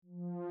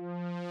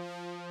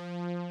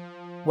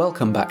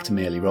Welcome back to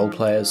Merely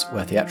Roleplayers,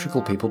 where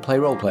theatrical people play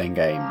role-playing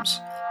games.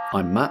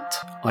 I'm Matt.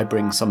 I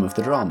bring some of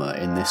the drama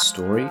in this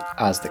story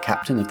as the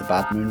captain of the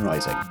Bad Moon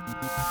Rising.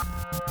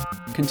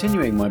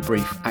 Continuing my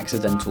brief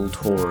accidental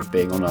tour of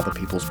being on other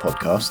people's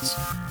podcasts,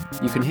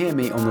 you can hear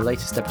me on the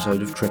latest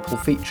episode of Triple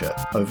Feature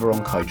over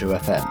on Kaiju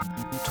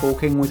FM,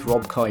 talking with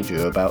Rob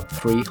Kaiju about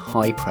 3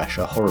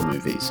 high-pressure horror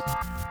movies.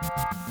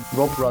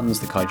 Rob runs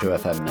the Kaiju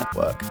FM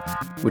network,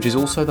 which is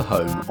also the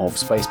home of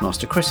Space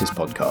Master Chris's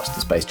podcast,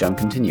 The Space Jam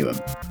Continuum,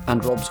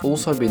 and Rob's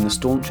also been the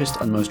staunchest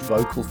and most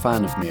vocal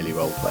fan of Merely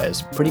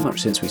Roleplayers pretty much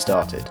since we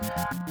started,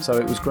 so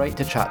it was great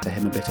to chat to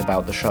him a bit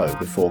about the show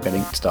before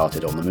getting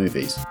started on the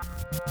movies.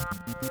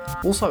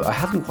 Also, I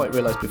hadn't quite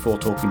realised before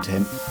talking to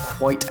him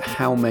quite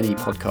how many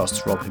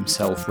podcasts Rob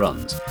himself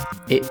runs.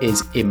 It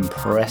is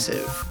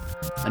impressive.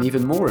 And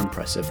even more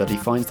impressive that he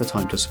finds the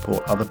time to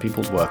support other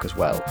people's work as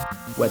well,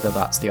 whether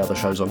that's the other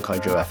shows on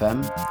Kaiju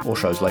FM or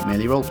shows like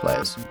Merely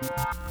Roleplayers.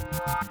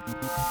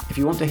 If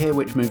you want to hear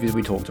which movies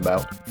we talked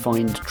about,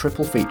 find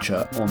Triple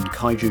Feature on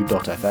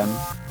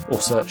kaiju.fm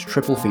or search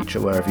Triple Feature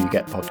wherever you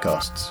get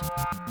podcasts.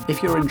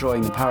 If you're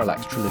enjoying the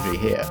Parallax trilogy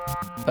here,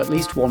 at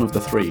least one of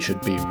the 3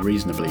 should be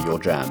reasonably your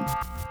jam.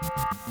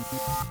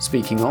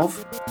 Speaking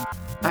of,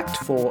 Act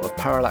 4 of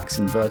Parallax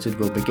Inverted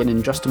will begin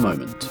in just a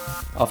moment,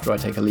 after I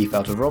take a leaf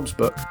out of Rob's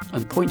book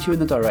and point you in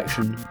the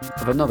direction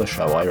of another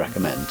show I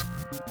recommend.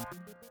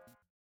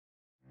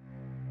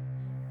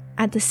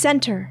 At the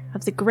center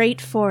of the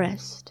great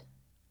forest,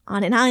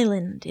 on an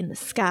island in the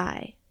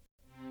sky,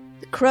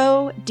 the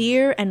Crow,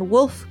 Deer, and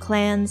Wolf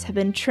clans have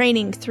been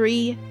training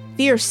 3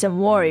 fearsome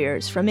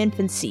warriors from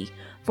infancy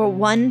for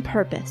one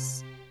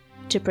purpose: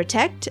 to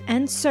protect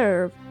and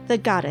serve the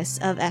goddess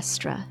of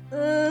Estra.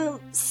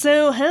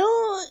 So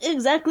how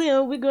exactly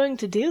are we going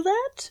to do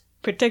that?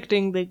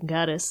 Protecting the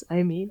goddess,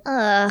 I mean.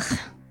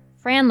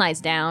 Fran lies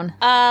down.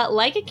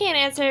 Leica can't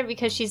answer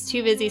because she's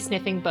too busy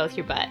sniffing both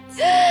your butts.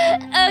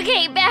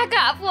 Okay, back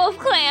off, Wolf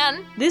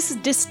Clan. This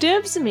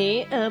disturbs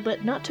me,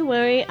 but not to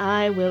worry,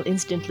 I will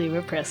instantly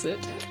repress it.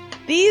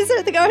 These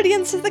are the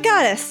guardians of the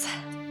goddess.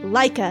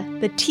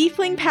 Leica, the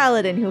tiefling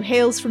paladin who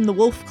hails from the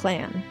Wolf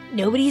clan.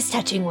 Nobody's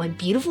touching one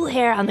beautiful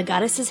hair on the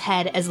goddess's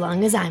head as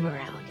long as I'm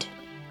around.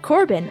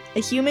 Corbin,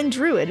 a human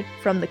druid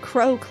from the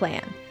Crow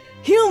clan.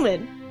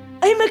 Human!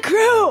 I'm a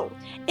crow!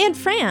 And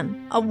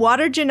Fran, a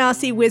water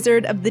genasi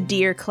wizard of the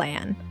Deer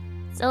clan.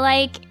 So,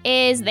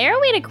 is there a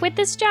way to quit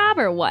this job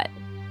or what?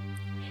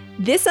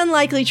 This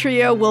unlikely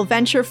trio will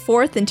venture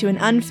forth into an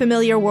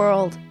unfamiliar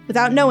world,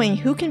 without knowing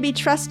who can be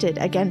trusted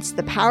against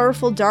the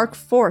powerful dark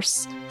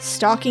force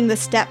stalking the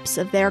steps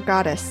of their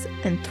goddess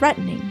and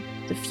threatening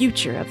the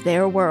future of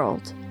their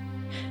world.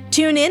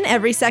 Tune in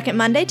every second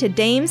Monday to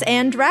Dames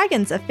and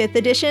Dragons, a 5th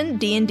edition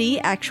D&D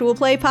actual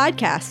play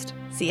podcast.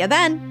 See ya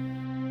then!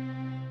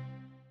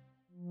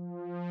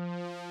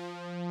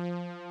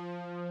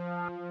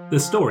 The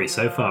story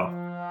so far.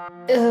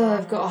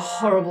 I've got a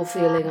horrible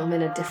feeling I'm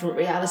in a different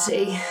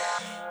reality.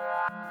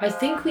 I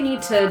think we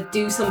need to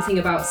do something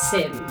about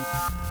Sim.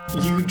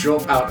 You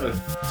drop out of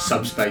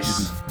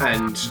subspace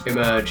and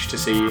emerge to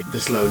see the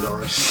Slow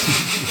Loris.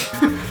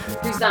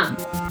 Who's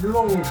that?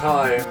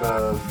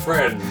 Long-time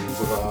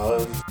friends of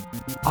ours.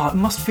 Oh, it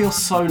must feel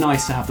so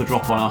nice to have the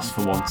drop on us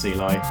for once,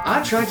 Eli.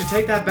 I tried to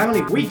take that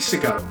bounty weeks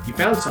ago. You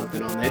found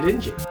something on there,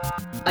 didn't you?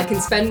 I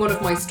can spend one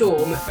of my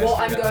storm. What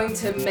I'm going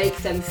to make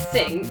them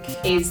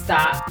think is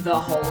that the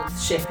whole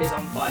ship is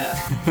on fire.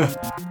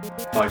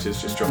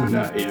 Fighters just dropping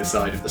out either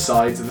side of the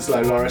sides of the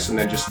Slow Loris and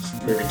then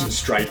just moving to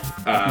straight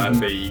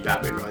the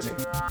Bad Moon Rising.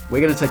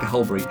 We're going to take a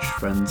hull breach,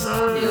 friends.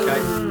 Okay.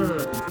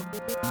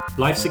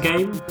 Life's a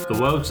game, the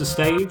world's a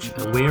stage,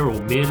 and we're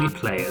all merely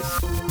players.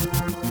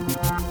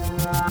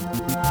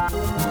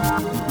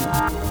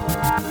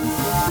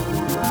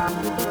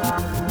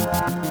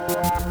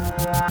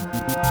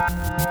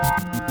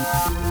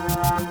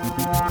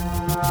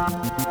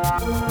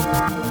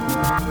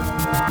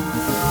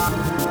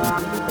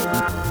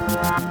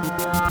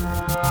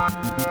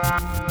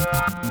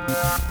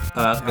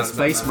 The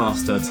Space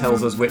Master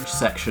tells us which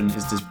section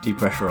is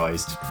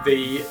depressurized.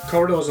 The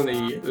corridors on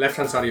the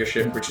left-hand side of your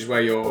ship, which is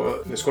where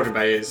the squadron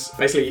bay is,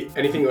 basically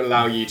anything that will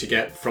allow you to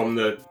get from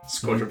the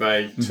squadron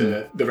bay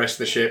to the rest of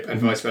the ship and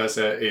vice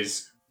versa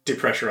is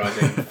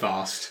depressurizing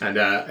fast. And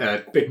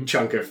a big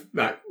chunk of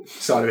that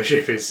side of the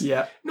ship is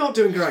not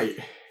doing great.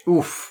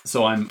 Oof.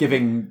 So I'm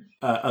giving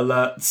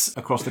alerts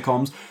across the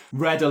comms.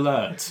 Red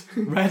alert.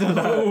 Red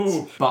alert.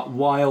 Ooh. But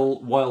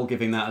while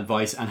giving that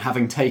advice and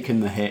having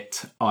taken the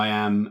hit, I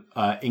am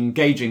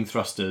engaging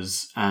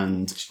thrusters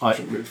and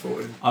move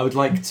forward. I would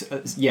like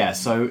to...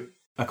 so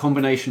a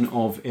combination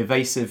of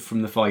evasive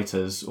from the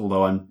fighters,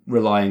 although I'm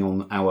relying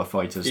on our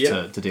fighters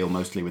to deal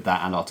mostly with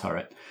that and our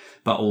turret.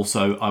 But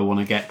also I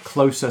want to get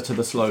closer to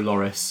the Slow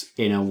Loris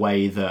in a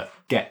way that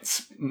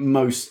gets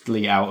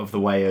mostly out of the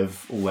way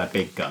of all their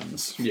big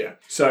guns. Yeah.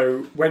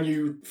 So when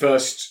you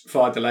first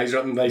fired the laser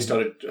at them, they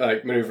started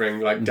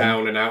maneuvering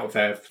down and out of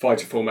their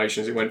fighter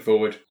formation as it went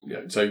forward.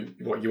 Yeah, so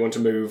what, you want to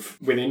move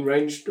within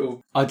range?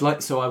 Or? I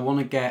want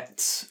to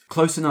get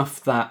close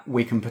enough that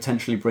we can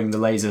potentially bring the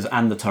lasers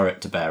and the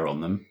turret to bear on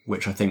them,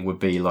 which I think would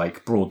be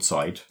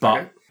broadside.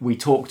 But we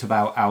talked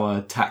about our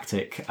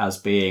tactic as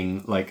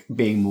being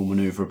more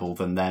maneuverable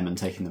than them and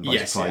taking them by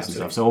surprise and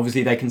stuff. So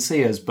obviously they can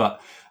see us, but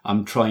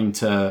I'm trying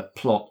to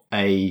plot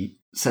a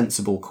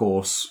sensible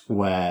course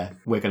where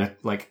we're going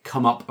to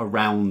come up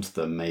around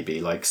them,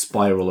 maybe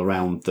spiral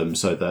around them,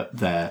 so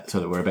that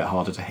we're a bit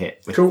harder to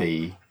hit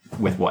with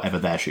with whatever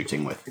they're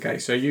shooting with. Okay,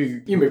 so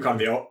you move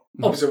kind of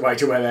the opposite way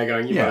to where they're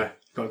going. You've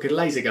got a good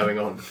laser going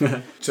on.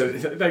 So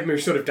they've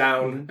moved sort of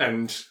down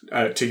and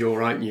to your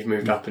right, and you've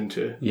moved up and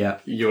to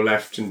your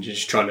left, and you're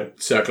just trying to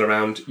circle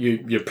around.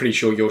 You're pretty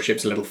sure your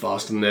ship's a little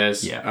faster than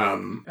theirs. Yeah.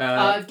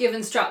 I've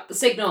given Strat the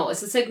signal. It's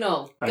the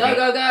signal. Okay.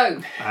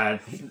 Go.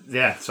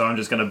 So I'm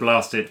just going to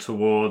blast it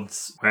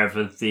towards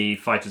wherever the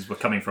fighters were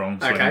coming from,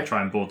 so I can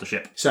try and board the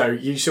ship. So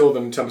you saw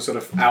them come sort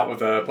of out of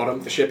the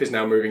bottom. The ship is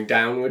now moving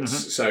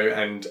downwards. So,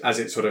 and as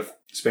it sort of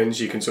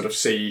spins, you can sort of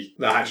see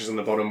the hatches on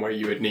the bottom where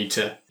you would need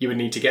to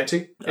get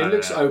to. It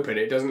looks open.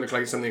 It doesn't look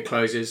like it's something that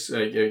closes.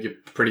 You're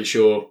pretty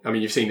sure. I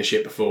mean, you've seen the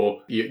ship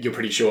before. You're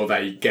pretty sure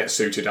they get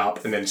suited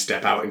up and then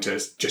step out into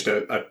just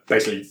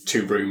basically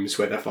 2 rooms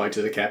where their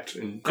fighters are kept,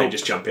 and they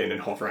just jump in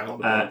and hover out.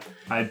 The bottom.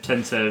 I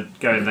tend to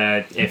go in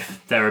there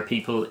if there are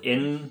people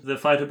in the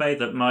fighter bay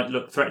that might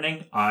look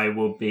threatening. I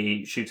will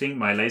be shooting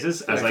my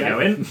lasers as I go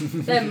in.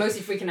 They're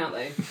mostly freaking out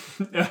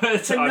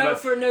though.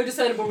 For no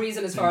discernible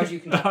reason, as far as you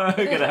can tell. I'm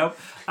going to help.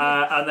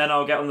 And then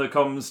I'll get on the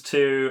comms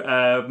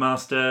to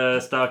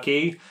Master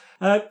Starkey.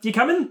 You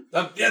coming?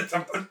 Yes,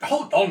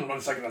 hold on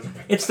 1 second.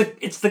 It's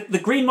the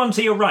green one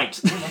to your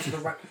right.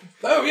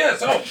 Oh,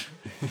 yes, oh.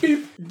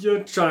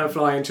 You're trying to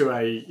fly into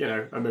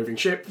a moving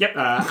ship. Yep.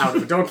 Out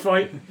of a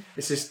dogfight.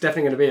 This is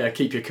definitely going to be a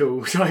keep your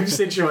cool type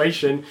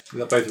situation. Is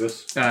that both of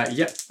us?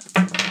 Yep.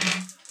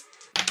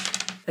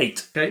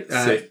 8. Okay.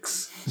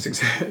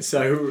 6.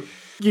 So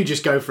you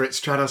just go for it,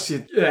 Stratos.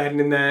 You're heading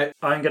in there.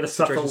 I'm going to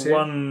suffer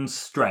 1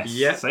 stress.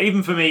 Yeah. So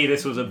even for me,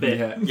 this was a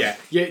bit. Yeah.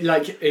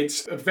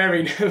 It's a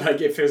very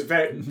it feels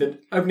very. The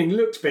opening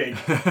looked big,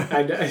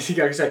 and as you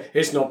go, say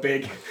it's not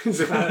big. It's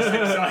about the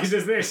same size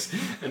as this,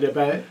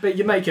 but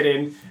you make it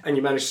in, and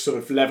you manage to sort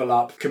of level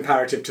up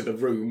comparative to the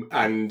room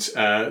and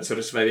sort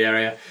of survey the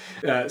area.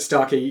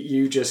 Starkey,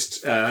 you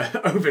just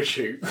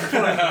overshoot.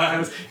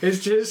 It's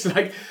just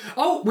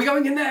we're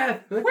going in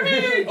there.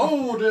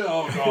 Oh dear,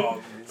 oh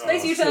god.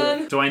 Space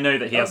U-turn. Do I know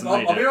that he hasn't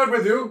made I'll be it? right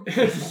with you.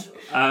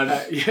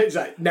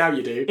 Now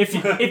you do.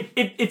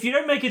 If you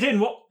don't make it in,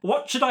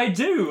 what should I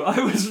do? I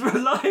was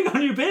relying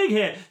on you being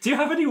here. Do you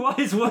have any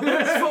wise words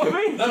for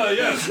me?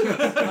 Yes.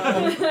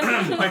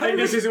 I think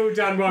this is all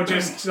done while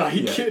just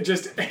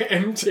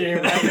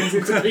emptying weapons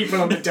into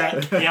people on the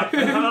deck. Yep.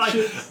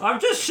 I'm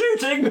just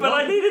shooting, but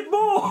I needed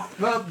more.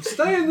 Well,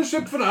 stay in the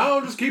ship for now.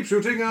 Just keep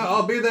shooting.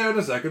 I'll be there in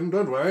a second.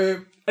 Don't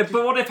worry. But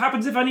what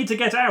happens if I need to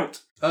get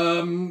out?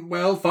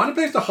 Well, find a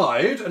place to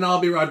hide, and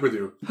I'll be right with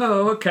you.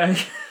 Oh, okay.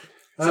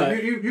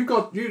 You've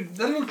got that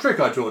little trick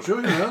I taught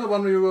you, the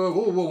one where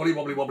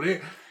you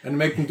wobbly, and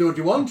make them do what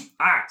you want.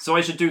 So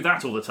I should do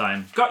that all the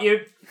time. Got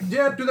you.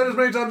 Yeah, do that as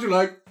many times as you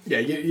like. Yeah,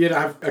 you'd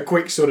have a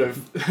quick sort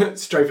of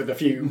strafe of the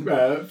few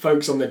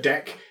folks on the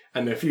deck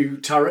and a few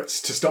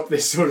turrets to stop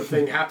this sort of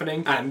thing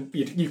happening, and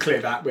you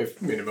clear that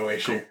with minimal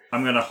issue. Cool.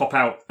 I'm going to hop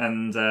out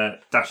and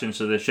dash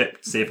into the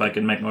ship to see if I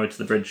can make my way to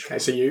the bridge. Okay,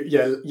 so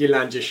you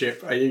land your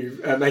ship. Are you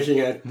making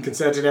a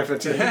concerted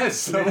effort to...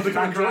 Yes, I want to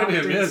go join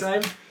him, yes.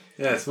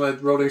 Yes, my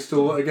rolling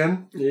stool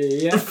again.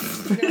 Yeah.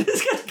 It's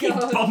going to keep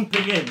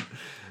bumping in.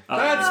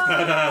 That's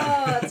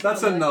better.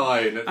 That's a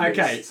 9 at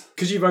least.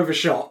 Because you've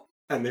overshot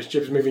and the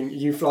ship's moving,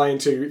 you fly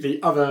into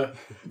the other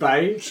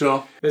bay.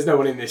 Sure. There's no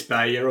one in this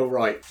bay, you're all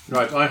right.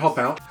 Right, I hop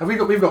out.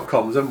 We've got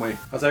comms, haven't we?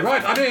 I say,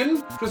 right, I'm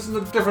in. Just on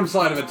the different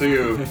side of it to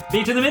you.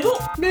 Meet in the middle?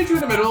 Meet you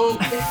in the middle.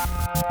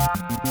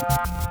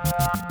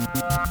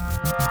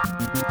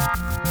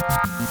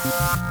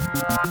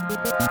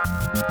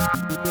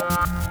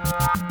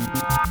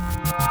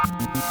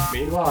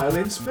 Meanwhile,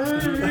 in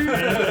space.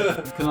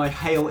 Can I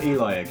hail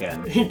Eli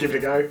again? Give it a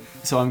go.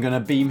 So I'm going to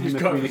beam him a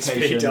got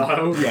communication. speed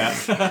dial.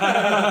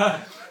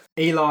 Yeah.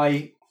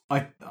 Eli,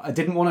 I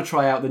didn't want to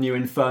try out the new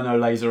Inferno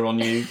laser on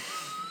you,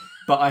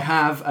 but I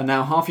have, and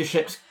now half your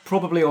ship's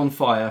probably on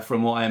fire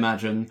from what I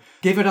imagine.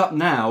 Give it up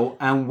now,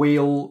 and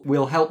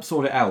we'll help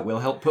sort it out. We'll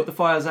help put the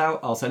fires out.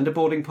 I'll send a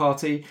boarding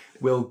party.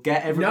 We'll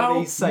get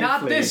everybody safely.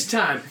 Not this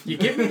time. You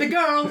give me the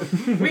girl.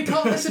 We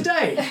call this a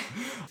day.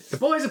 The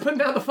boys are putting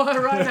down the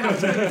fire right now.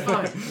 It's going to be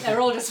fine. They're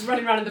all just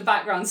running around in the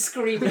background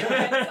screaming.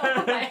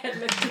 My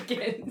head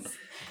begins.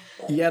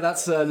 Yeah,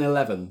 that's an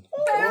 11.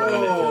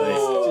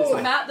 Oh.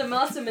 Matt, the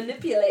master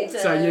manipulator.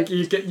 So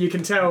you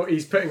can tell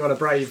he's putting on a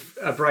brave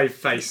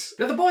face.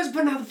 No, the boys are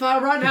putting out the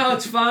fire right now.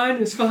 It's fine.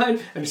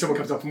 And someone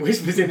comes up and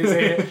whispers in his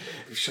ear,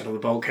 "Shut all the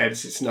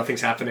bulkheads.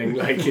 Nothing's happening.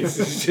 Like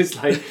it's just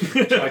like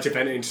try to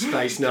vent it into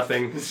space.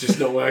 Nothing. It's just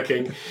not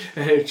working."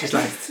 And it's just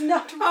like, It's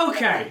not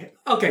okay.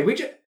 We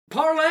just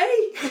parlay.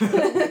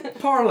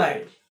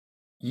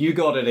 You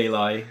got it,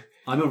 Eli.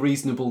 I'm a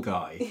reasonable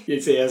guy.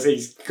 You see, as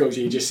he calls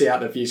you just see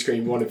out the view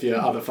screen one of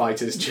your other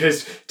fighters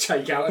just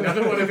take out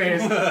another one of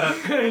his.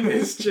 And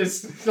it's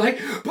just like,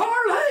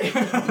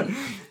 parlay!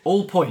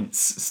 All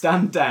points.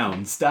 Stand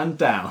down. Stand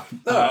down.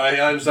 I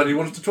understand you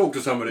wanted to talk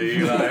to somebody,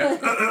 Eli.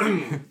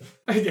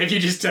 If you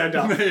just turned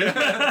up.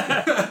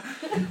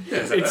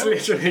 Yes, It's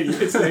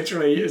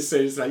literally as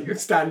soon as they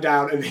stand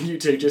down and then you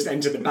two just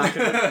enter the back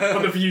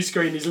on the view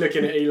screen. He's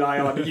looking at Eli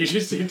on, and you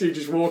two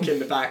just walk in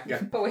the back and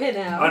go, But we're here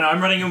now. Oh no,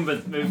 I'm running in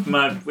with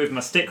my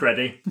stick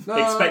ready,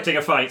 expecting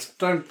a fight.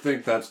 Don't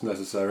think that's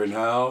necessary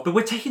now. But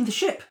we're taking the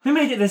ship. We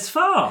made it this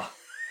far.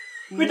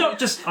 We're not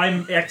just.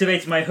 I'm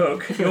activating my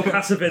hook. Your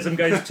pacifism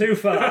goes too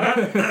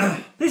far.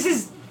 This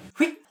is.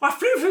 I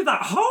flew through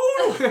that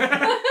hole.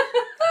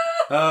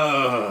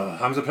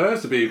 I'm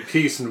supposed to be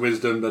peace and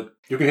wisdom, but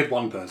you can hit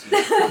one person.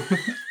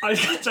 I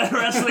turn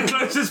around to the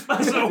closest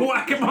person and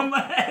whack him on the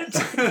head.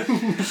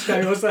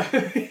 "Okay, what's that?"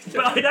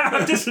 But I now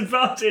have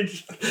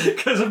disadvantage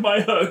because of my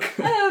hook.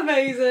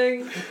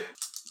 Amazing.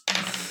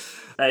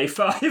 A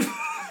 5.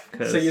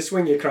 So you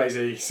swing your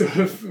crazy sort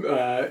of,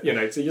 so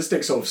your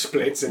stick sort of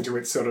splits into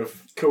its sort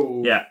of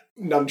cool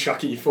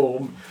nunchucky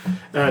form,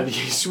 and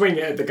you swing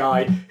it at the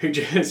guy who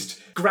just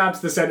grabs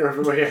the centre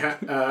of where you're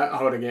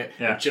holding it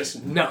and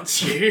just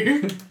nuts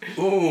you.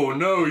 Oh,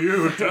 no,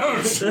 you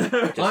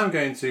don't. I'm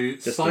going to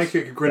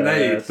psychic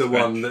grenade the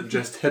one that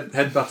just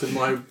headbutted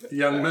my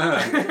young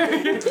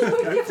man.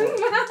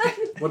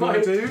 What do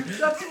I do?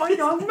 That's my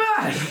young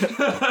man.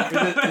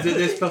 Is it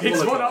this plus It's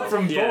one one up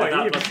from boy.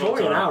 that It was plus boy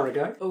one an up. hour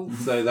ago.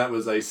 So that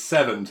was a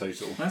 7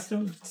 total.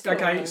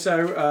 Okay,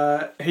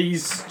 so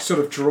he's sort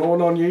of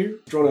drawn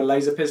a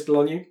laser pistol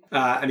on you,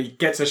 and he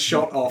gets a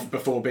shot off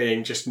before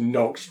being just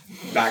knocked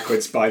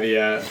backwards by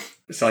the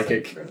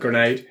psychic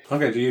grenade. I'm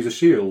going to use a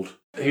shield.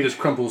 He just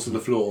crumples to the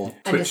floor,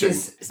 twitching.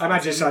 I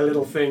imagine it's a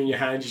little thing in your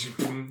hand, just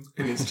boom,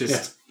 and it's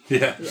just...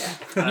 Yeah.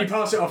 You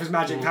pass it off as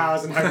magic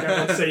powers and hope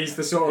no one sees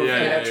the sort of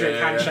electric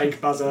handshake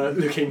buzzer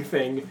looking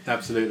thing.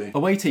 Absolutely.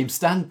 Away team,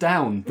 stand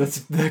down.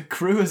 The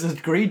crew has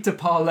agreed to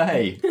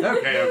parlay.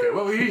 Okay.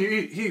 Well,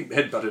 he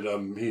headbutted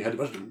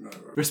him.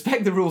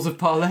 Respect the rules of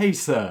parlay,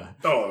 sir.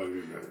 Oh,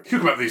 you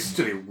come up with these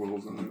silly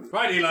rules.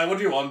 Right, Eli, what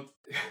do you want?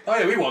 Oh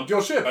yeah, we want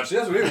your ship, actually.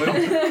 That's what we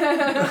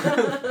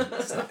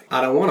want.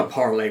 I don't want to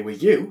parlay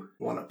with you.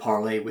 I want to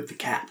parlay with the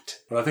captain.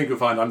 Well, I think you'll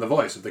find I'm the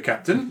voice of the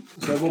captain.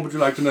 So what would you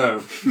like to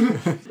know?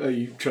 Are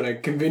you trying to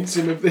convince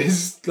him of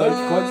this?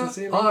 Quite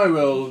sincerely? I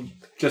will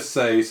just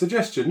say,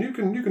 suggestion, you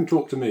can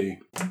talk to me.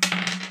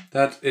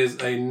 That is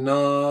a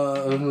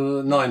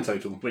 9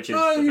 total. Which is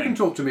you can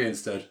talk to me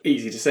instead.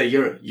 Easy to say.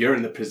 You're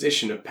in the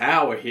position of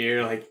power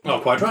here. Oh,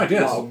 quite right,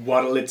 yes.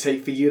 What'll it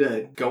take for you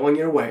to go on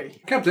your way?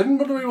 Captain,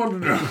 what do we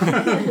want to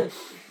do?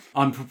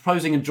 I'm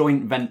proposing a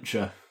joint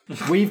venture.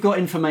 We've got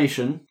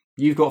information.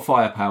 You've got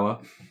firepower.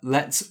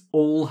 Let's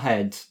all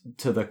head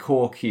to the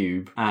core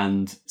cube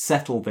and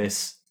settle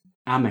this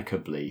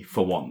amicably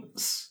for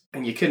once.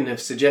 And you couldn't have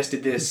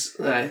suggested this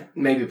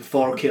maybe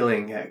before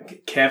killing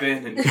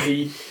Kevin and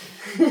Pete.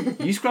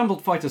 You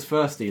scrambled fighters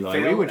first, Eli.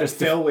 Phil, we were just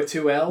Phil with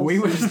 2 L's. We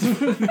were just.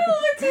 Phil with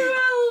 2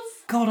 L's.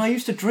 God, I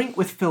used to drink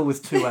with Phil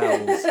with 2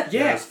 L's.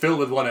 Yeah, Phil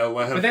with 1 L.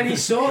 but then he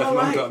saw That's all a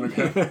long right. time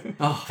ago.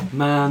 Oh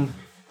man,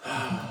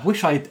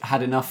 wish I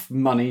had enough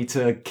money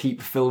to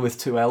keep Phil with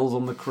 2 L's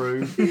on the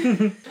crew.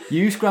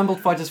 You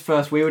scrambled fighters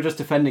first. We were just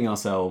defending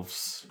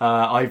ourselves.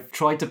 I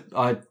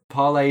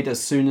parlayed as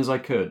soon as I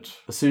could,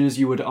 as soon as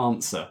you would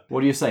answer.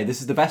 What do you say?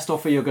 This is the best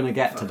offer you're going to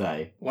get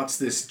today. What's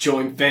this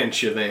joint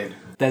venture then?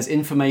 There's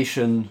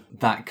information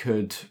that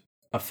could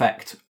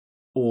affect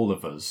all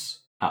of us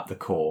at the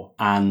core,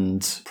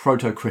 and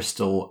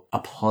proto-crystal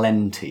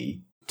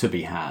aplenty to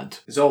be had.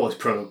 There's always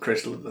proto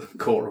crystal at the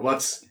core.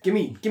 Give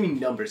me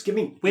numbers. We're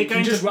you going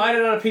can just to- write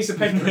it on a piece of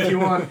paper if you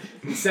want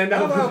and send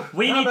out.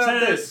 We How need about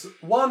to. this?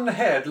 1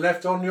 head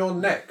left on your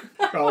neck.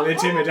 Roll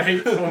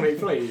intimidate for me,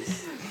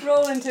 please.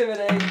 Roll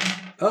intimidate.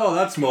 Oh,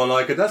 that's more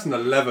like it. That's an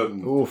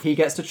 11. Ooh, he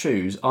gets to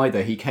choose.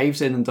 Either he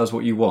caves in and does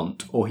what you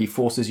want, or he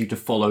forces you to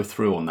follow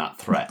through on that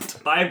threat.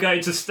 I'm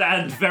going to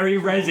stand very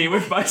ready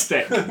with my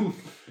stick.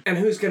 And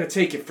who's going to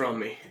take it from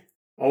me?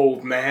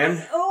 Old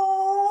man. Oh!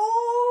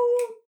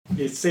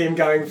 You see him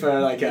going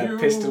for like a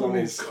pistol on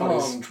his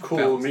Can't call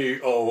belt. me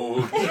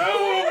old.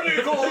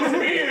 Nobody calls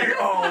me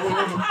old.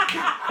 And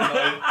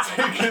I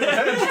take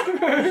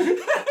it.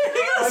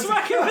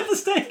 Smack him with the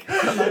stick.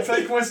 I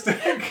take my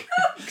stick.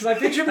 Because I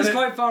picture him as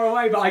quite far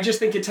away, but I just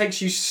think it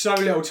takes you so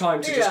little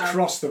time to just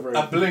cross the room.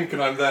 A blink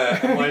and I'm there,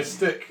 and my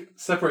stick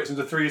separates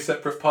into 3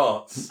 separate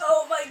parts.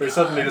 Oh my So god.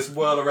 suddenly just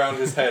whirl around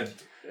his head.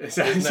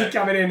 So as he's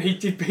coming in,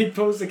 he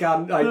pulls the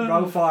gun,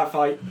 roll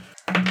firefight.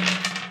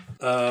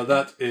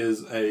 That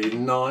is a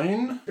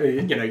 9.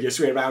 You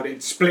swing around,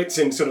 it splits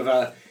in sort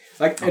of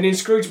an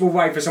inscrutable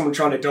way for someone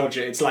trying to dodge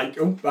it. It's like,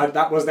 oh,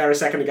 that was there a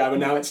second ago, and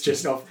now it's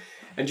just off.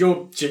 And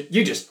you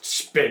just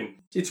spin.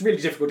 It's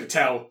really difficult to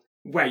tell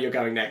where you're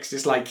going next.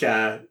 It's like,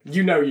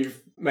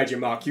 you've made your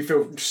mark. You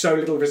feel so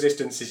little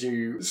resistance as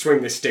you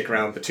swing this stick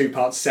around. The two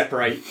parts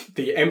separate.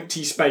 The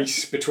empty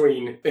space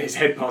between his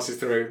head passes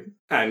through,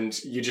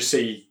 and you just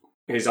see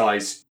his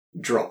eyes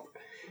drop.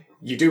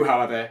 You do,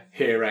 however,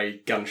 hear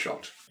a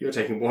gunshot. You're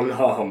taking one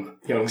harm,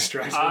 young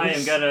Stratus. I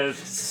am going to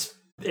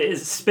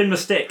spin my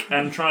stick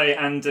and try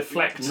and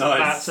deflect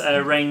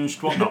that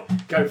ranged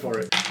whatnot. Go for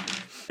it.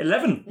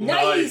 11.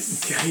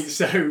 Nice! Okay,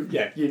 so,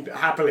 you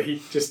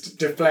happily just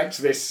deflect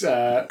this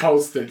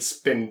pulse that's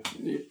been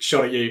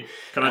shot at you.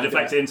 Can I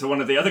deflect it into one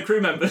of the other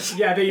crew members?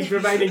 Yeah, the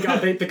remaining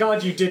guard, the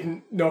guard you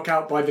didn't knock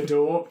out by the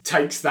door,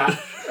 takes that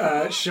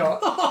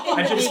shot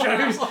and just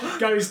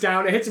goes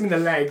down. It hits him in the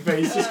leg, but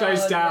he just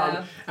goes down.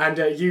 Yeah.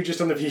 And you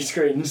just on the view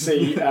screen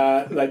see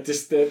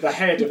just the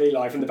head of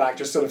Eli from the back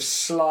just sort of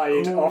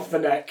slide off the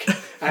neck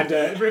and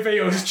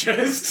reveals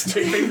just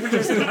two people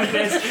just like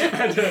this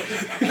and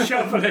a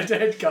couple of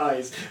dead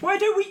guys. Why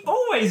don't we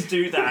always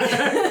do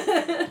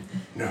that?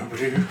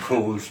 Nobody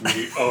calls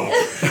me old.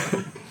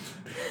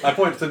 I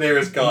point to the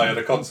nearest guy at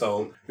a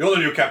console. You're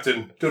the new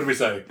captain. Do what we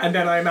say. And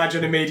then I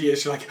imagine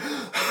immediately like... I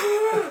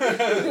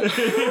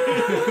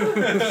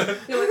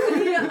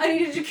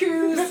need a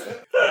jacuzzi.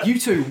 You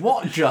two,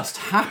 what just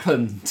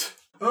happened?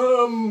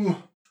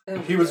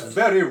 He was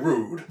very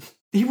rude.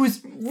 He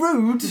was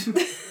rude?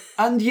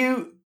 And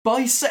you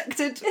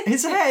bisected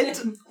his head?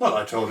 Well,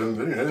 I told him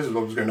that, this is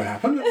what was going to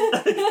happen.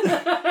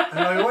 And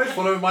I always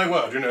follow my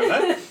word, you know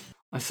that?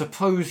 I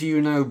suppose you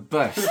know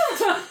best.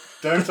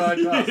 Don't I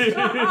just? It's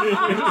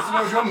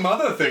what your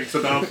mother thinks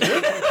about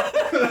it.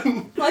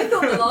 I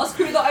thought the last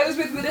crew that I was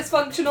with were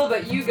dysfunctional,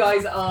 but you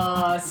guys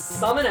are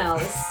someone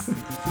else.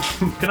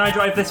 Can I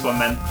drive this one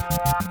then?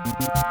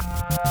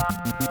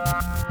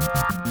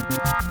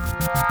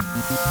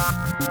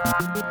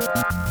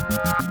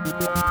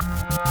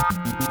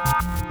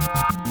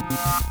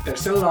 There's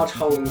still a large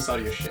hole in the side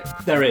of your ship.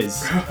 There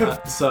is.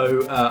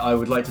 So I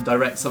would like to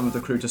direct some of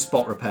the crew to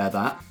spot repair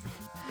that.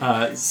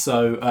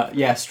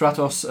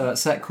 Stratos,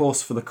 set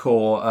course for the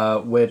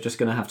core. We're just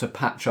going to have to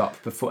patch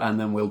up before, and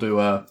then we'll do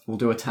a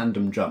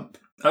tandem jump.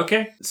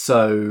 Okay.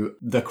 So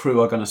the crew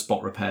are going to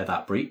spot repair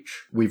that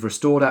breach. We've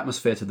restored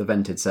atmosphere to the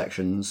vented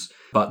sections,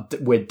 but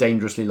we're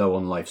dangerously low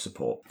on life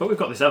support. But we've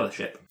got this other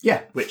ship.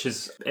 Yeah. Which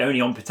is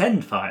only on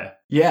pretend fire.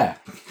 Yeah.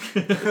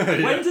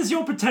 When does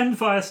your pretend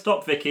fire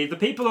stop, Vicky? The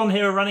people on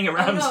here are running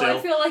around still.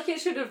 I feel like it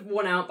should have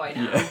won out by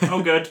now. Yeah.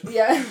 Oh, good.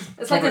 Yeah.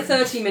 It's like a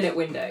 30-minute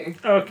window.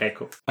 Okay,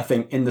 cool. I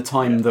think in the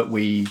time that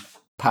we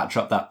patch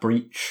up that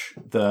breach,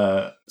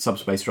 the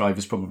subspace drive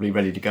is probably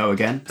ready to go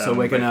again. So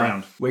we're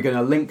gonna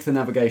link the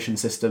navigation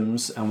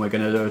systems, and we're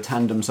gonna do a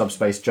tandem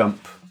subspace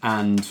jump,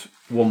 and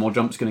one more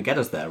jump's gonna get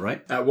us there,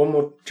 right? One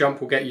more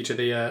jump will get you to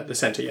the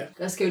centre. Yeah.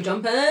 Let's go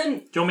jumping.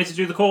 Do you want me to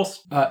do the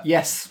course?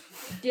 Yes.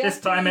 This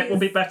time it will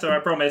be better, I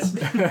promise.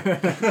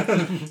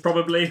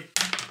 Probably.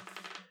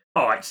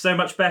 All right, so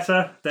much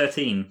better.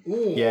 13.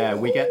 Ooh. Yeah,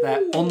 we get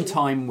there on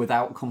time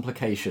without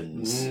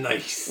complications.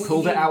 Nice.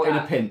 Pulled it out in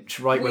a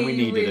pinch when we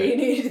needed really it.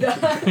 needed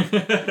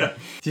that.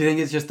 Do you think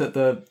it's just that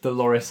the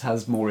Loris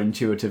has more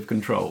intuitive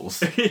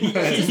controls?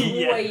 It's just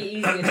way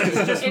easier.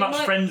 It's just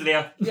much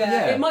friendlier.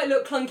 Yeah, it might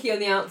look clunky on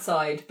the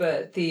outside,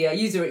 but the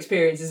user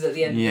experience is at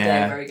the end of the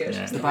day very good.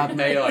 Yeah. The Bad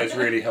AI is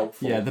really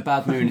helpful. Yeah, the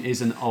Bad Moon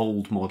is an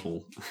old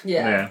model.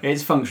 Yeah.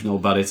 It's functional,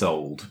 but it's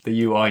old.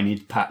 The UI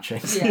needs patching.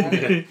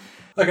 Yeah.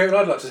 Okay, well,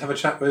 I'd like to have a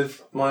chat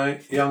with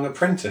my young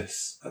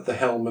apprentice at the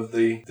helm of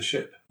the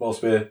ship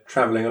whilst we're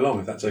travelling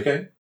along, if that's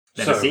okay.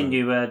 Never seen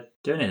you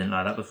do anything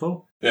like that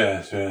before.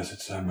 Yes,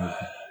 it's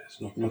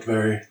not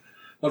very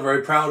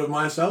proud of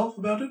myself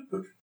about it,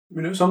 but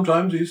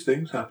sometimes these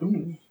things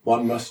happen.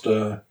 One must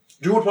do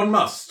what one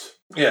must.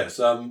 Yes,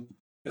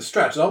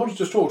 Strat, I wanted to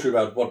just talk to you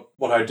about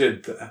what I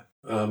did there.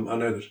 I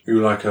know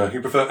that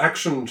you prefer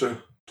action to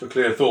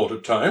clear thought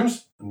at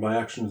times, and my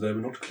actions there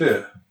were not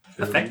clear.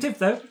 Effective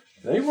though.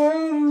 They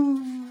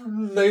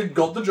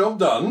got the job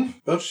done,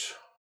 but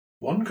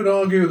one could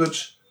argue that,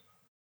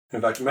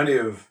 in fact, many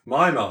of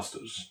my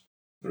masters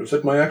would have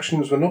said my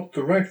actions were not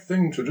the right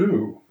thing to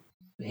do.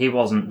 He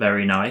wasn't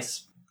very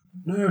nice.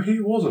 No,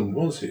 he wasn't,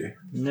 was he?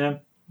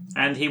 No.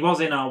 And he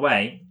was in our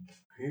way.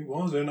 He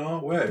was in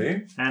our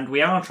way. And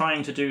we are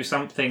trying to do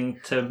something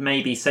to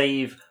maybe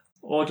save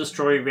or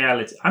destroy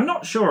reality. I'm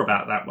not sure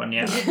about that one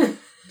yet,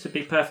 to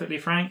be perfectly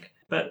frank.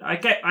 But I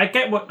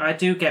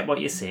do get what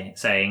you're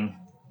saying.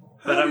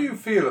 How do you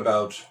feel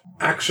about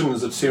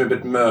actions that seem a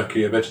bit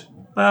murky,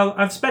 Well,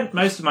 I've spent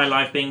most of my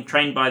life being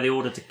trained by the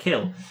order to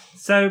kill,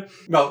 so...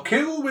 Well,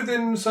 kill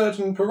within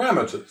certain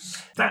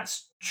parameters.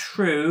 That's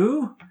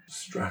true.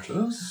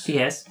 Stratus?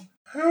 Yes.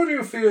 How do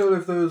you feel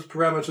if those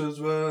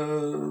parameters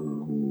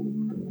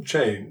were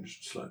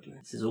changed slightly?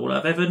 This is all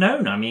I've ever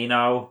known. I mean,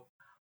 I'll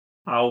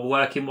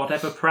work in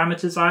whatever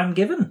parameters I'm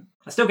given.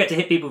 I still get to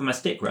hit people with my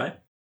stick, right?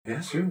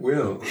 Yes, you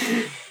will.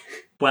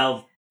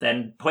 Well,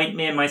 then point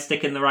me and my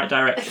stick in the right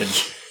direction.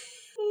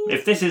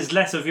 If this is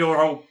less of your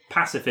whole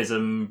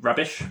pacifism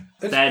rubbish,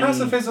 It's then...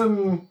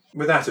 pacifism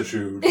with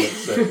attitude, let's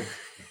say.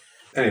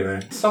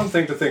 Anyway,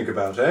 something to think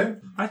about, eh?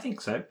 I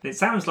think so. It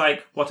sounds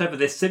like whatever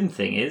this sim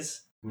thing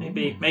is,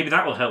 maybe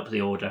that will help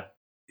the Order.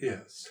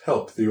 Yes,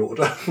 help the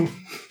Order.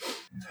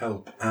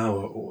 Help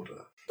our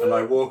Order. And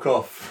I walk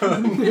off.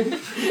 I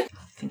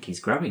think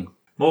he's growing.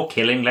 More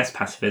killing, less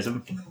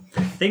pacifism.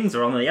 Things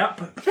are on the up.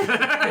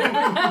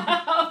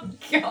 Oh,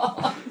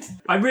 God.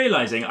 I'm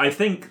realising, I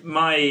think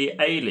my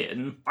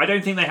alien, I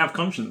don't think they have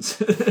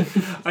conscience.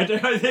 I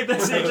think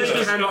that's They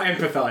just cannot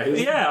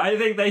empathise. Yeah, I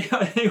think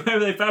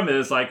wherever they found me,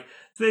 it's like,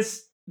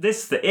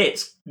 it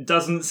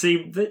doesn't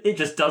seem, it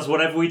just does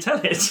whatever we tell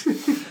it.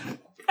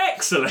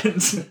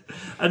 Excellent.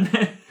 And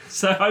then,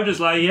 so I'm just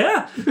like,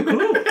 yeah,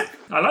 cool.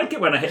 I like it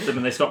when I hit them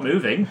and they stop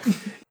moving.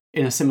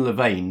 In a similar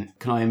vein,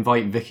 can I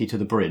invite Vicky to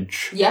the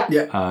bridge? Yeah.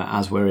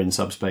 As we're in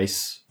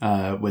subspace,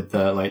 with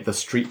the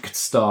streaked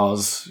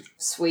stars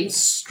Sweet.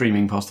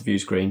 streaming past the view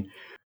screen.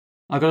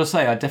 I gotta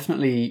say, I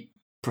definitely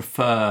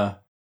prefer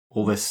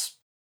all this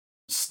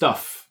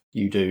stuff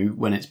you do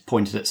when it's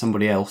pointed at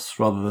somebody else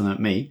rather than at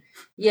me.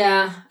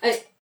 Yeah.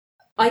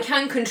 I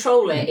can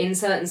control it in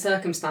certain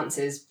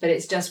circumstances, but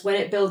it's just when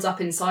it builds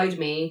up inside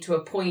me to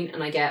a point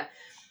and I get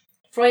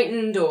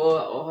frightened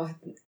or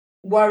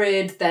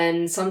worried,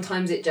 then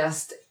sometimes it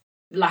just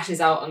lashes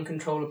out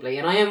uncontrollably,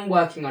 and I am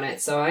working on it,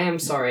 so I am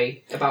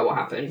sorry about what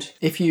happened.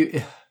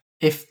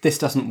 If this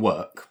doesn't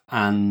work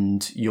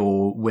and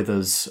you're with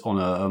us on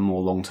a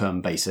more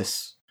long-term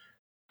basis,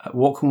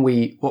 what can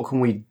we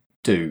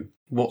do?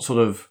 What sort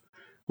of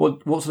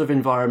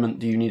environment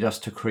do you need us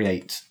to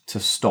create to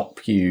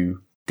stop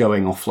you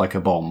going off like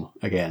a bomb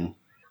again?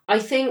 I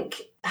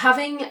think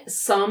having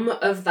some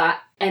of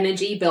that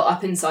energy built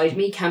up inside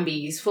me can be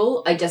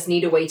useful. I just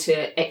need a way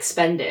to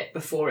expend it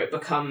before it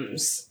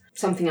becomes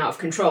something out of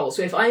control.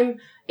 So if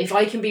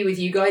I can be with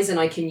you guys and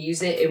I can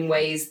use it in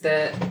ways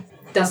that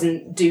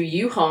doesn't do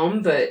you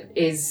harm but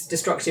is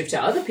destructive to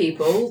other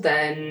people,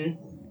 then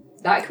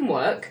that can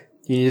work.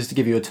 You need us to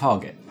give you a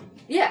target.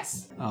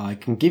 Yes. I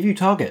can give you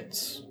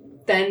targets.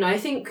 Then I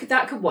think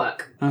that could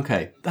work.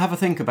 Okay. Have a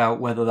think about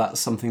whether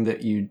that's something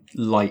that you'd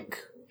like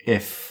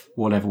if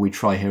whatever we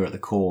try here at the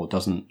core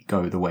doesn't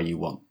go the way you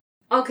want.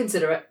 I'll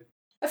consider it.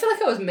 I feel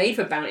like I was made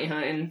for bounty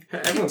hunting.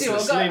 Everyone's Dude,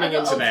 just I've leaning got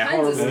into all their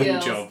kinds of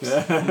horrible skills. jobs.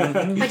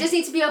 I just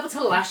need to be able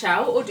to lash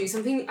out or do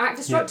something, act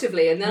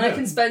destructively, and then I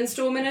can spend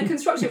Storm in a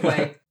constructive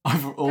way.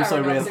 I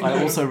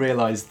also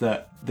realised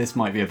that this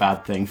might be a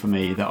bad thing for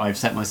me, that I've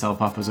set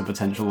myself up as a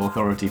potential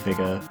authority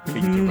figure for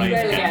you to raise Go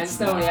again, against.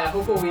 so yeah,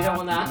 we don't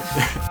want that.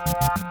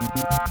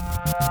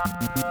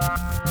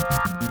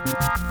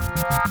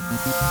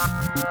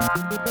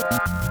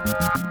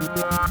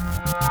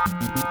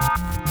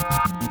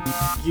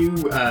 You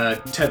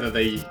tether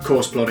the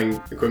course plotting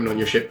equipment on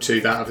your ship to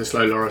that of the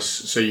Slow Loris,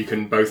 so you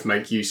can both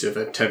make use of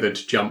a tethered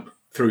jump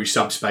through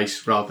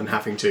subspace rather than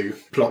having to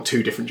plot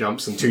two different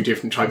jumps and two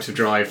different types of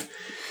drive.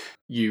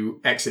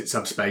 You exit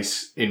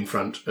subspace in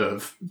front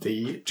of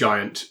the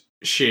giant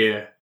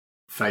sheer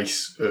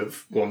face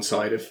of one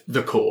side of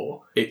the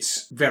core.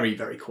 It's very,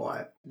 very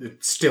quiet. The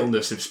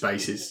stillness of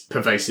space is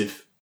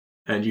pervasive.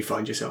 And you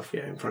find yourself,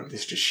 in front of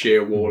this just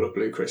sheer wall of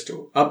blue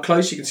crystal. Up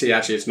close, you can see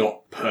actually it's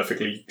not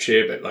perfectly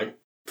sheer, but like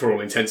for all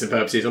intents and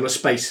purposes, on a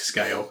space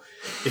scale,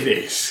 it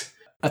is.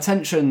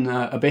 Attention,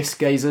 abyss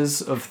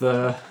gazers of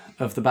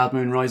the Bad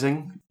Moon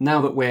Rising.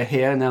 Now that we're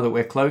here, now that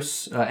we're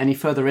close, any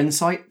further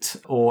insight,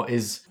 or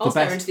I'll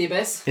stare into the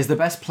abyss. Is the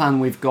best plan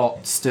we've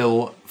got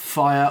still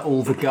fire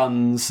all the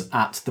guns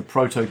at the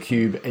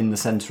proto-cube in the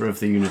centre of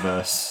the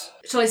universe?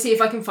 Shall I see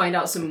if I can find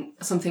out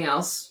something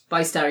else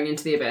by staring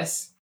into the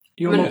abyss?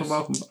 You're more than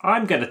welcome.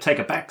 I'm going to take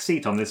a back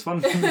seat on this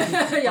one.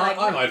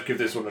 I might give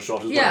this one a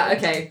shot as well. Yeah,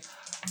 okay.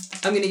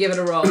 I'm going to give it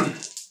a roll.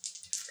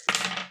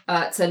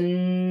 It's a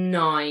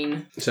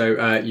 9.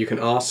 So you can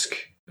ask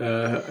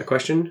a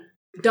question.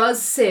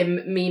 Does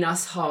Sim mean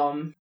us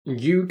harm?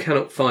 You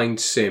cannot find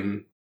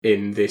Sim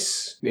in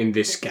this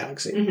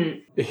galaxy.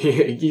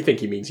 Mm-hmm. You think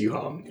he means you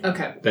harm.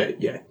 Okay.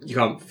 But yeah, you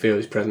can't feel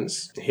his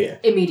presence here.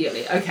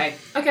 Immediately. Okay.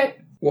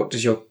 What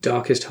does your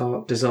darkest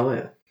heart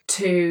desire?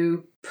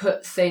 To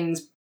put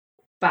things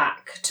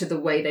back to the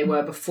way they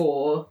were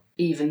before,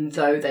 even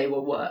though they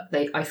were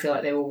I feel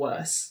like they were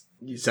worse.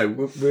 So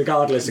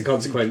regardless of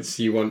consequence,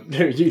 you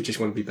just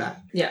want to be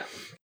back. Yeah.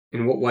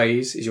 In what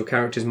ways is your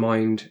character's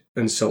mind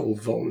and soul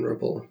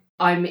vulnerable?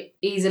 I'm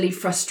easily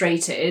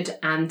frustrated,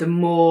 and the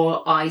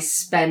more I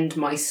spend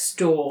my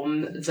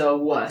storm, the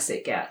worse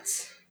it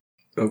gets.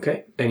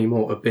 Okay. Any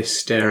more abyss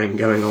staring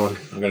going on?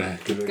 I'm going to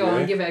give it a Go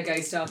on, give it a go,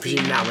 I Starkey.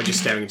 presume now we're just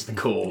staring into the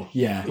core.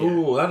 Yeah.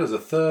 Ooh, that is a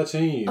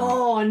 13.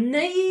 Oh,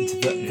 nice!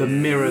 The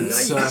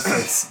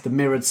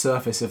mirrored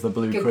surface of the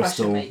blue Good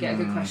crystal. question, mate. Yeah,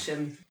 good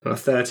question. Well,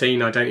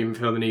 13, I don't even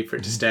feel the need for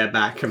it to stare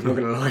back. I'm not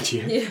going to lie to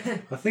you. Yeah.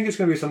 I think it's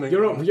going to be something...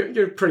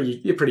 You're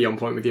pretty on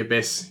point with the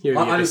abyss. You're the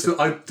I abyss.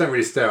 don't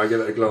really stare, I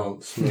give it a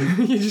glance.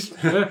 You just,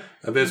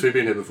 Abyss, we've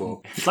been here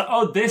before. It's like,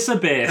 oh, this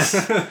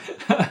abyss.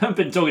 I've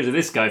been talking to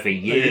this guy for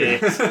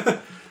years.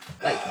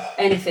 Like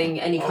anything,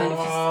 any kind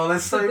Oh, of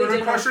there's so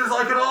many questions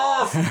I could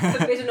ask!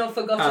 forbidden or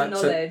forgotten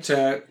knowledge.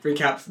 to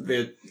recap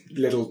the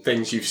little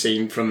things you've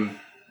seen from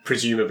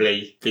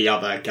presumably the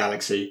other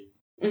galaxy,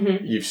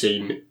 you've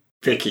seen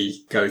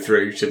Vicky go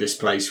through to this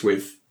place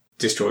with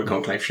destroyed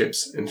Conclave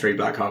ships and 3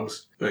 black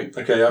holes. Like,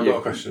 Okay, I've got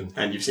a question.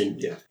 and you've seen,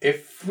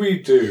 If we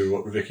do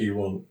what Vicky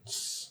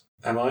wants,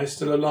 am I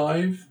still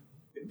alive?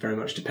 it very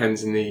much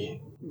depends in the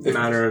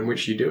manner in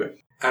which you do it.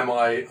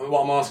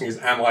 What I'm asking is,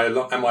 am I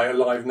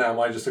alive now? Am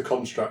I just a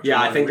construct? Yeah,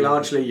 Am I think real?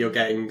 largely you're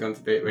getting onto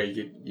the bit where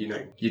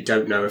you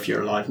don't know if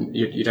you're alive.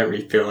 You don't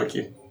really feel like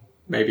you're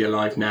maybe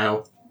alive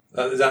now.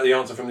 Is that the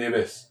answer from the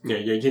Abyss? Yeah,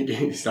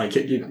 it's like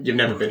you've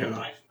never been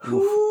alive.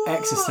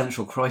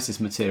 Existential crisis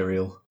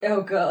material.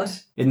 Oh god.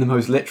 In the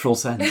most literal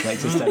sense,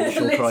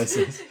 existential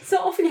crisis. It's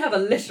not often you have a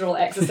literal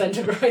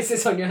existential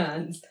crisis on your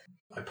hands.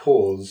 I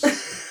pause,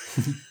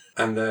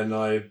 and then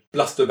I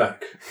bluster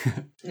back.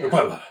 Yeah.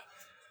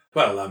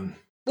 Well,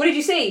 What did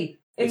you see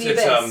in the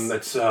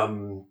abyss?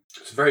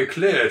 it's very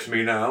clear to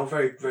me now.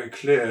 Very, very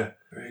clear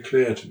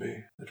to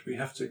me that we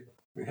have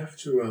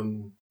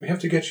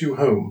to get you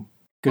home.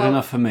 Good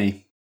enough for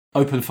me.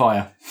 Open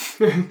fire.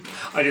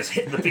 I just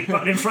hit the big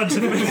button in front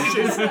of me.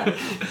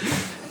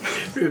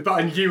 The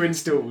button you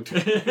installed.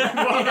 While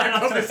that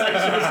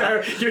conversation was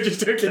going, you're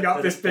just hooking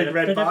up this big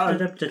red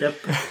button.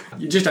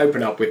 You just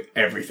open up with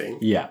everything.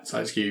 Yeah.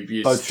 Size cube.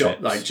 You Both stop,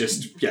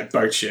 ships.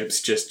 both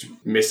ships, just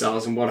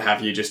missiles and what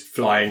have you, just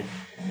flying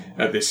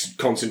at this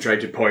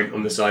concentrated point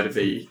on the side of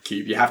the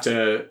cube. You have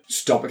to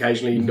stop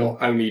occasionally,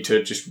 not only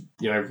to just,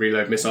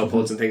 reload missile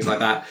pods and things like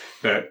that,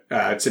 but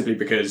simply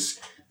because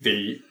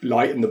the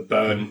light and the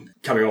burn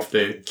coming off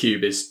the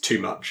cube is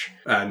too much,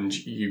 and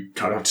you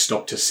kind of have to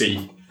stop to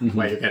see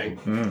where you're getting.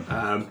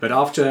 But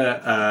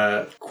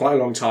after quite a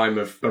long time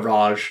of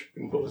barrage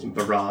and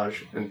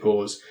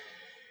pause,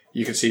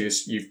 you can see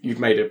this. You've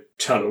made a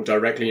tunnel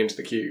directly into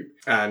the cube,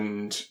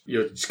 and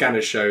your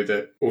scanners show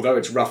that although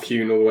it's rough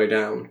hewn all the way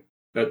down,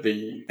 at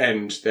the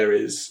end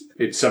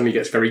it suddenly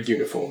gets very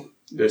uniform.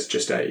 There's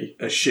just a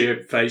sheer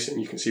face,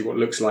 and you can see what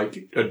looks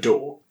like a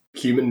door,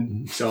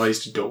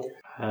 human-sized door.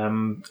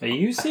 Are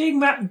you seeing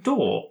that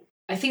door?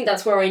 I think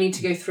that's where I need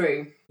to go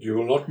through. You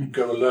will not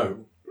go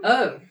alone.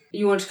 Oh,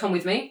 you want to come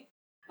with me?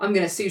 I'm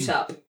going to suit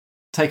up.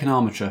 Take an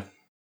armature.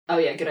 Oh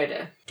yeah, good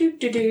idea.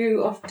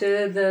 Off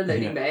to the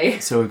loading bay.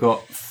 So we've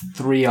got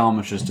 3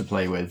 armatures to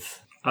play with.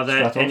 Are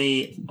there Stratos?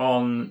 any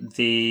on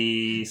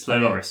the Slow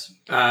Loris?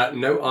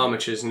 No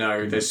armatures,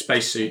 no. There's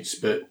spacesuits,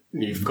 but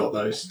you've got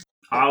those.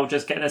 I'll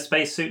just get in a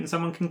spacesuit and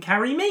someone can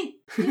carry me.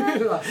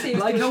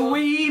 Like a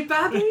wee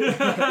baby.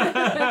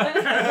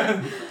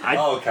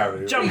 I'll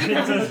carry you. Jump into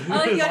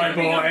I like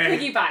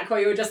you piggyback while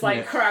you were just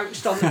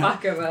crouched on the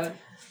back of a...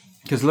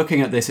 Because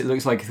looking at this, it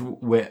looks like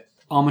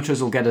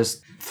armatures will get us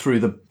through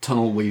the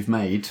tunnel we've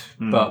made,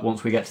 but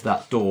once we get to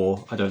that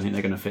door, I don't think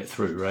they're going to fit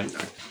through, right?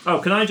 Oh,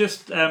 can I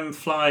just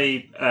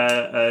fly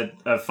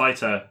a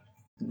fighter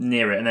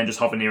near it and then just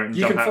hover near it and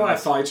You jump can out? fly a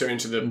fighter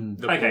into the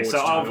Okay, board so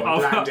to I'll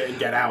land it and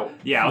get out.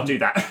 Yeah, I'll do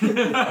that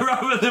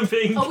rather than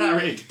being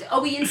carried.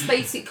 Are we in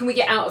space? Can we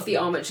get out of the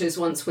armatures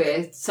once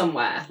we're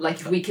somewhere? Like,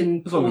 if we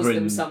can long as pause we're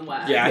them in-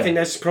 somewhere? Yeah, I think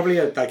there's probably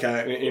an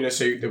inner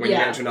suit that when you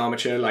get into an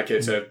armature, like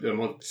it's a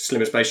more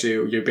slimmer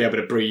spacesuit, you'll be able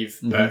to breathe,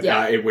 but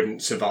it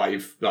wouldn't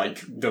survive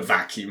the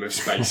vacuum of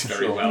space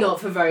very well.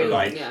 Not for very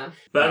long, yeah.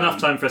 But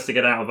enough time for us to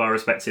get out of our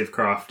respective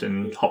craft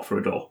and hop through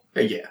a door.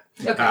 Yeah.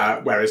 Okay.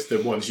 Whereas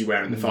the ones you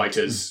wear in the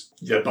fighters,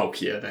 they're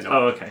bulkier. They're not.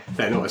 Oh, okay.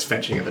 They're not as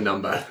fetching of a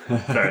number.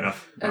 Fair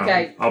enough.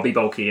 Okay. I'll be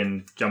bulky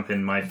and jump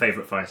in my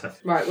favourite fighter.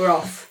 Right, we're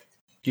off.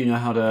 Do you know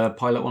how to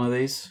pilot one of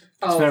these?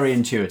 It's Oh. very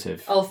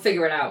intuitive. I'll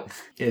figure it out.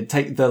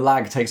 The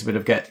lag takes a bit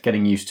of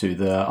getting used to.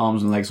 The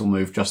arms and legs will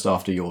move just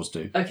after yours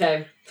do.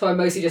 Okay, so I'm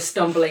mostly just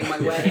stumbling my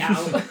way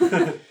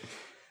out.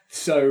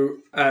 So,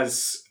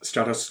 as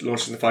Stratos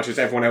launches the fighter, is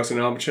everyone else in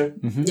an armature?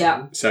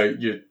 Yeah. So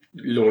you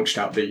launched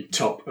out the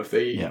top of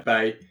the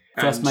bay.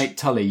 First and- mate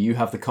Tully, you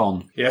have the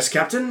con. Yes,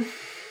 Captain?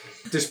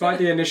 Despite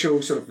the initial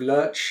sort of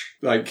lurch,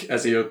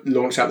 as you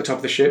launch out the top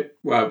of the ship,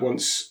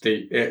 once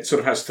it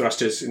sort of has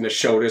thrusters in the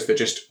shoulders that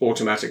just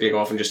automatically go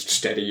off and just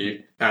steady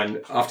you.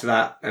 And after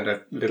that, and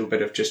a little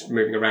bit of just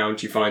moving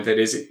around, you find that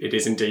it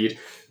is indeed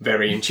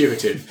very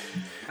intuitive.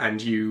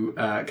 And you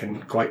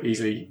can quite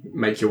easily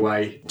make your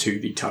way to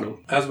the tunnel.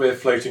 As we're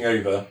floating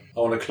over,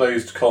 on a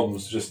closed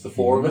comms, just the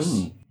 4 of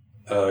us.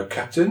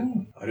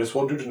 Captain, I just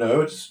want you to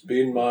know it's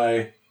been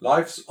my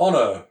life's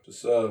honour to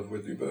serve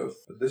with you both.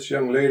 But this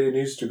young lady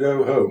needs to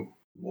go home,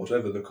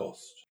 whatever the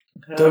cost.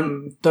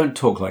 Don't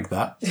talk like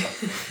that.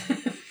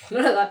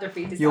 None of that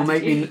defeated You'll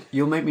make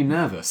me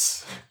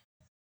nervous.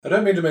 I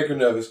don't mean to make you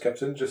nervous,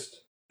 Captain.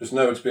 Just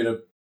know it's been an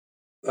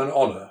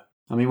honour.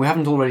 I mean, we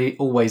haven't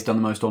always done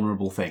the most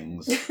honourable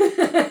things.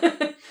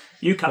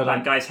 You cut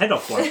that guy's head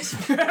off once.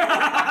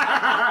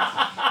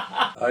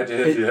 I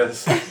did,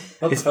 yes.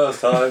 Not the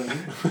first time.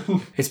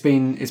 It's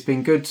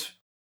been good.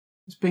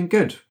 It's been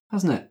good,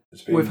 hasn't it?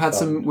 We've had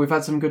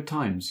some good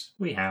times.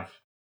 We have.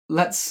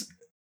 Let's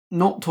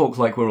not talk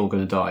like we're all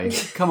going to die.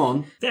 Come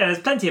on. Yeah, there's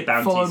plenty of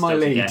bounties. Follow my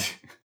still to lead. get.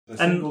 A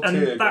single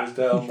tear goes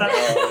down.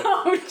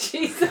 Oh,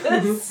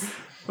 Jesus.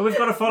 But we've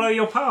got to follow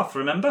your path,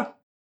 remember?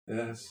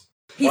 Yes.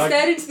 He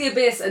stared into the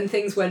abyss and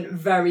things went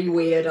very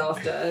weird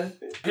after.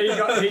 He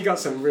got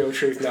some real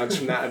truth nugs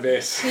from that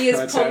abyss. He is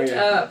I tell pumped you.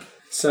 up.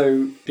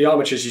 So the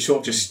armatures you sort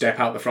of just step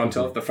out the front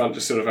of. The front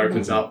just sort of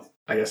opens up.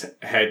 I guess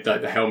head,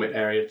 like the helmet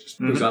area just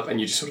moves up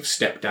and you just sort of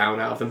step down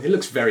out of them. It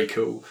looks very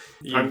cool.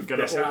 I'm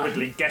going to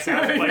awkwardly get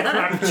out of my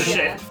cramped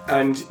ship.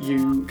 And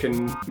you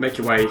can make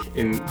your way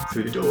in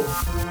through the door.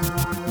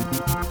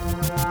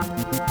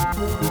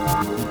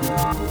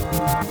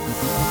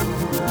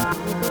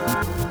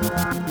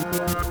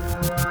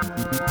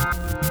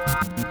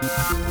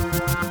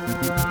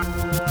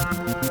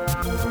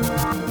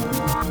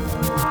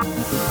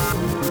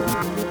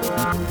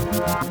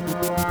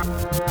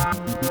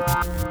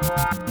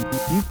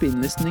 You've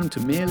been listening to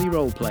Merely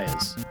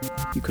Roleplayers.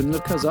 You can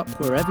look us up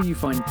wherever you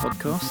find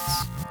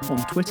podcasts, on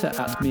Twitter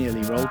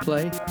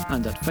 @merelyroleplay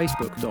and at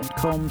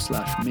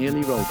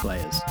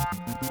facebook.com/merelyroleplayers.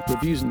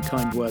 Reviews and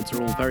kind words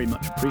are all very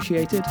much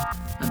appreciated,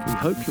 and we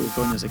hope you'll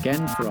join us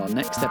again for our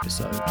next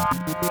episode.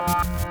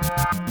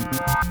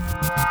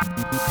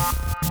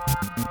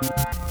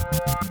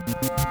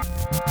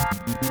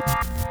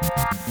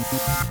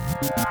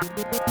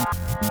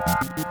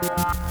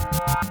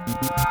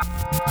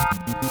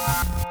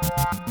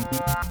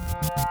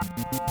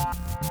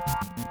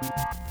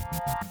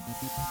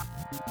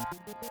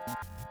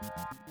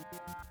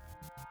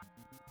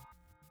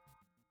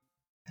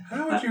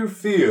 How would you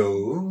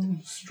feel,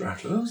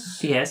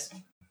 Stratus? Yes.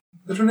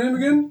 What's your name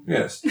again?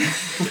 Yes.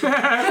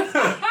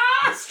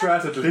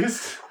 Strat, at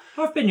least.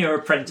 I've been your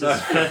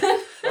apprentice for 3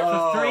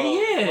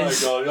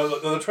 years. My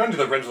God, the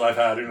 20 apprentices I've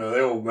had,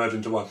 they all merge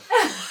into one.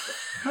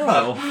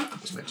 Oh.